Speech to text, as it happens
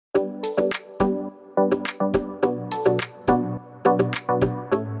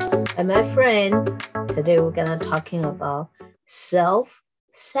Hi, my friend. Today we're gonna talking about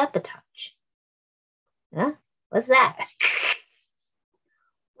self-sabotage. Huh? What's that?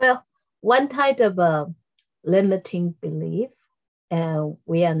 Well, one type of limiting belief, and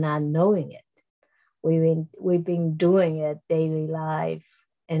we are not knowing it. We've been doing it daily life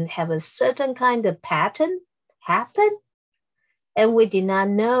and have a certain kind of pattern happen, and we did not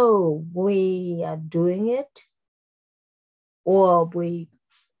know we are doing it, or we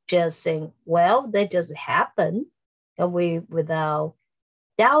just saying, well, they just happen, and we without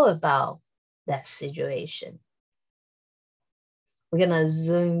doubt about that situation. We're gonna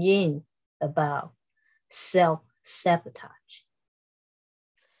zoom in about self-sabotage.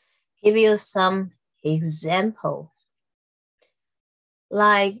 Give you some example.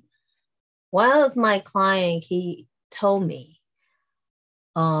 Like one of my clients, he told me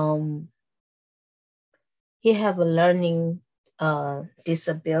he have a learning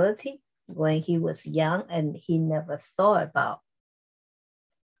disability when he was young, and he never thought about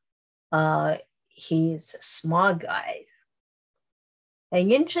he's a smart guy.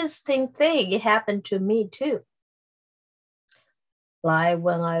 An interesting thing, it happened to me too. Like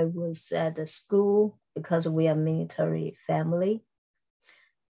when I was at the school, because we are military family,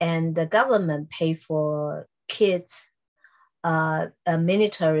 and the government pay for kids, a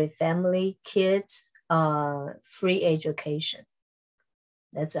military family kids, free education.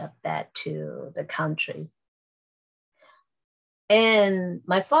 That's a bad to the country. And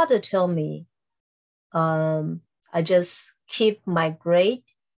my father told me, I just keep my grade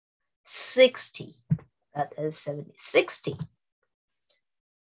 60, that is 70, 60.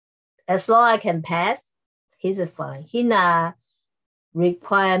 As long as I can pass, he's fine. He not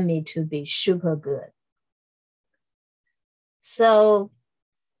require me to be super good. So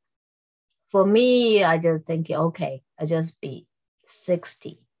for me, I just think, okay, I just be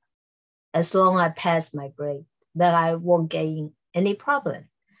 60. As long as I pass my grade, that I won't get in any problem.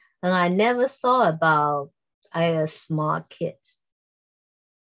 And I never thought about I a smart kid.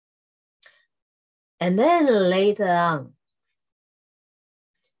 And then later on,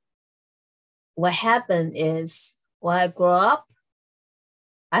 what happened is when I grow up,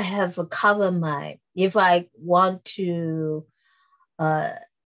 I have covered if I want to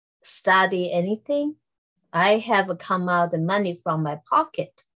study anything, I have come out the money from my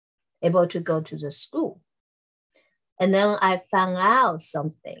pocket, able to go to the school. And then I found out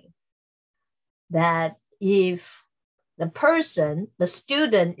something, that if the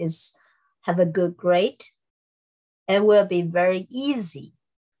student have a good grade, it will be very easy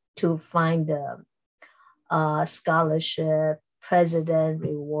to find a scholarship, president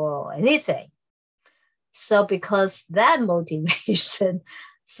reward, anything. So because that motivation,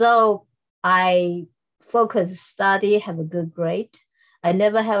 so I focus study, have a good grade. I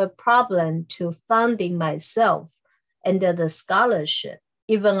never have a problem to funding myself under the scholarship.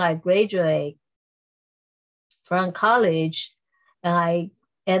 Even I graduate from college, and I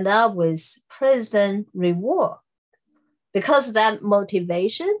end up with president reward. Because that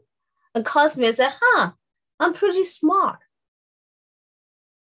motivation, it caused me to say, I'm pretty smart.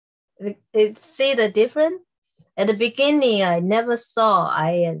 See the difference? At the beginning, I never thought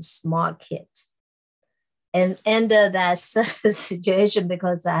I am smart kids. And under that certain situation,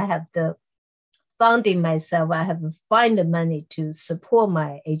 because I have the funding myself, I have to find the money to support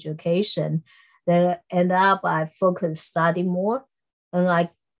my education. Then end up, I focus study more, and I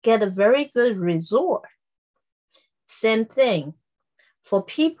get a very good result. Same thing. For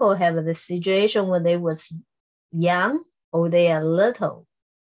people have the situation when they was young or they are little,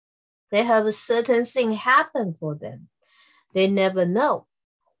 they have a certain thing happen for them. They never know.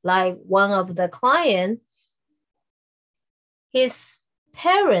 Like one of the clients, his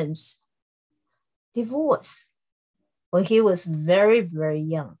parents divorced when he was very, very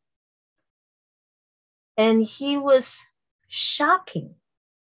young. And he was shocking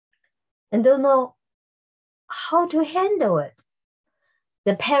and don't know how to handle it.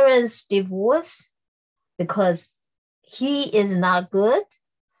 The parents divorce because he is not good,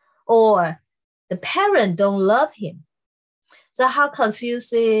 or the parent don't love him. So how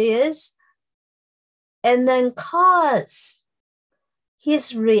confused he is. And then cause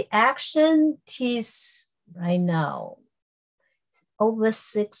his reaction, he's right now over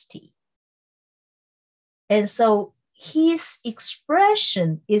 60. And so his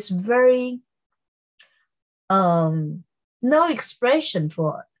expression is very, no expression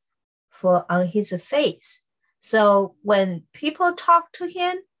for on his face. So when people talk to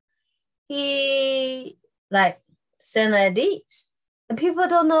him, he like saying like this. And people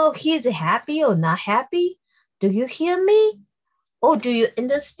don't know he's happy or not happy. Do you hear me? Oh, do you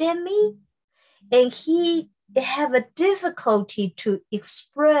understand me? And he have a difficulty to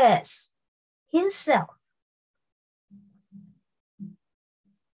express himself.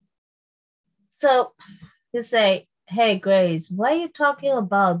 So you say, hey, Grace, why are you talking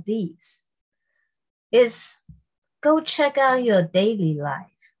about these? Is go check out your daily life.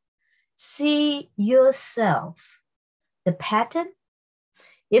 See yourself, the pattern.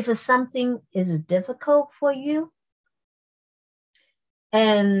 If something is difficult for you,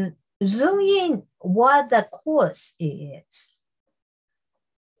 and zoom in what the course is.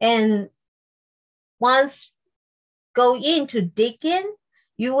 And once go in to dig in,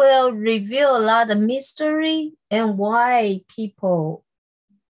 you will reveal a lot of mystery and why people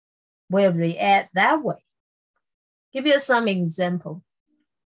will react that way. Give you some example.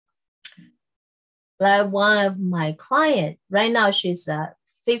 Like one of my clients, right now she's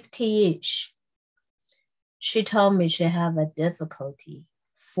 50-ish. She told me she have a difficulty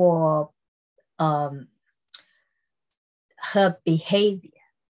for her behavior.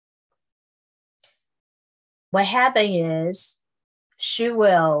 What happened is she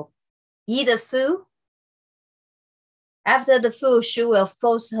will eat the food. After the food, she will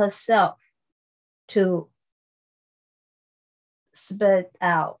force herself to spit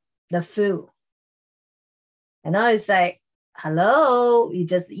out the food. And I was like, hello, you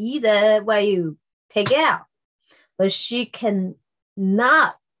just eat it while you take it out. But she can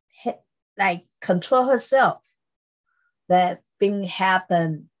not control herself. That thing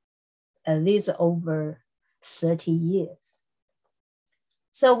happened at least over 30 years.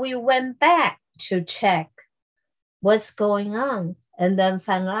 So we went back to check what's going on, and then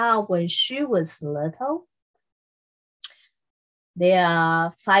found out when she was little, there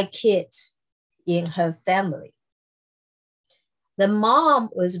are 5 kids in her family. The mom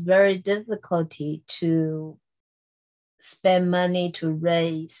was very difficult to spend money to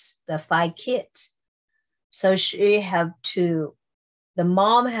raise the 5 kids. So the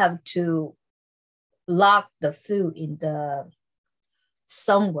mom have to lock the food in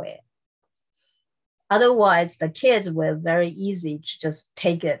somewhere. Otherwise, the kids were very easy to just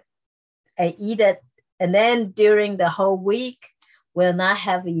take it and eat it. And then during the whole week, will not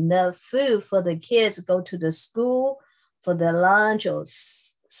have enough food for the kids to go to the school for the lunch or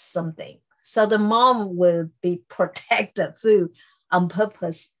something. So the mom will protect the food on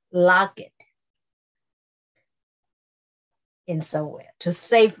purpose, lock it in somewhere to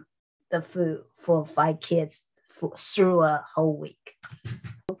save the food for 5 kids through a whole week.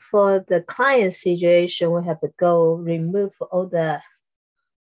 For the client situation, we have to go remove all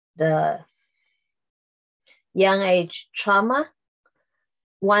the young age trauma.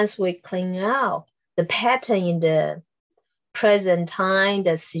 Once we clean out the pattern in the present time,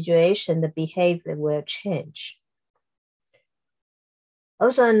 the situation, the behavior will change.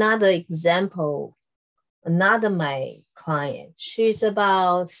 Also, another example, another my client, she's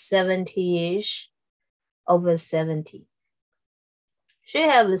about 70-ish, over 70. She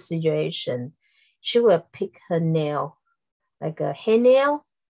have a situation, she will pick her nail, like a hangnail.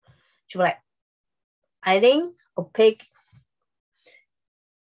 She will iron or pick.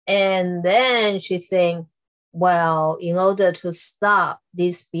 And then she think, well, in order to stop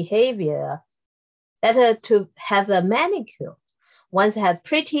this behavior, better to have a manicure. Once I have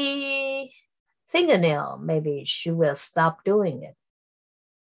pretty fingernail, maybe she will stop doing it.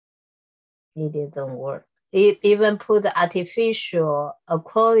 It didn't work. It even put the artificial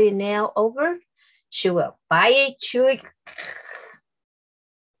acrylic nail over, she will bite it, chew it.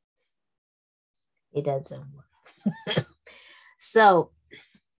 It doesn't work. So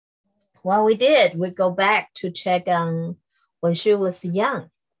what we did, we go back to check on when she was young.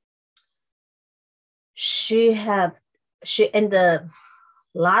 She ended up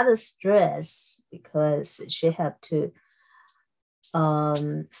a lot of stress because she had to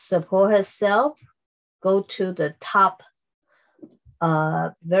support herself, go to the top,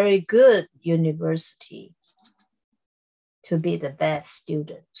 very good university to be the best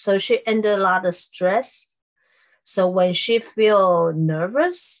student. So she ended a lot of stress. So when she feel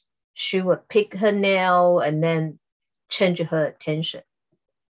nervous, she would pick her nail and then change her attention.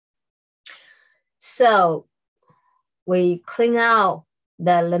 So we clean out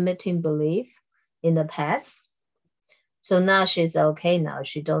that limiting belief in the past. So now she's okay now.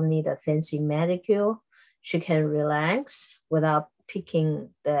 She don't need a fancy manicure. She can relax without picking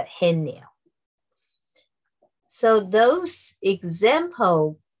the hangnail. So those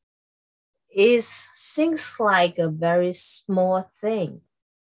example seems like a very small thing.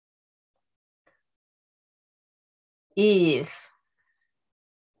 If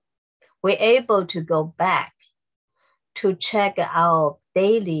we're able to go back to check our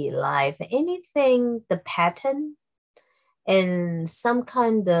daily life, anything, the pattern and some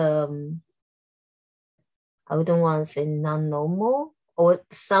kind of, I don't want to say non-normal, or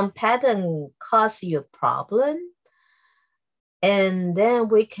some pattern cause you a problem. And then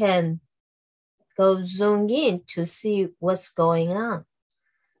we can go zoom in to see what's going on.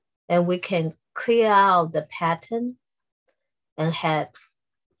 And we can clear out the pattern and have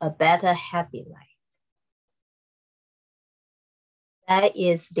a better, happy life. That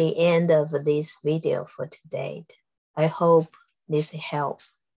is the end of this video for today. I hope this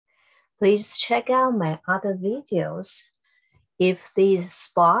helps. Please check out my other videos. If these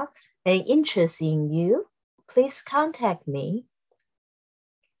sparks an interest in you, please contact me.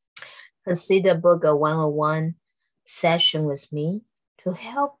 Consider book a one-on-one session with me to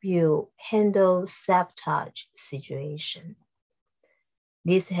help you handle sabotage situation.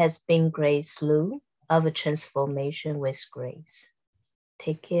 This has been Grace Liu of Transformation with Grace.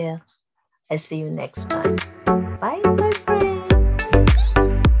 Take care. I see you next time. Bye.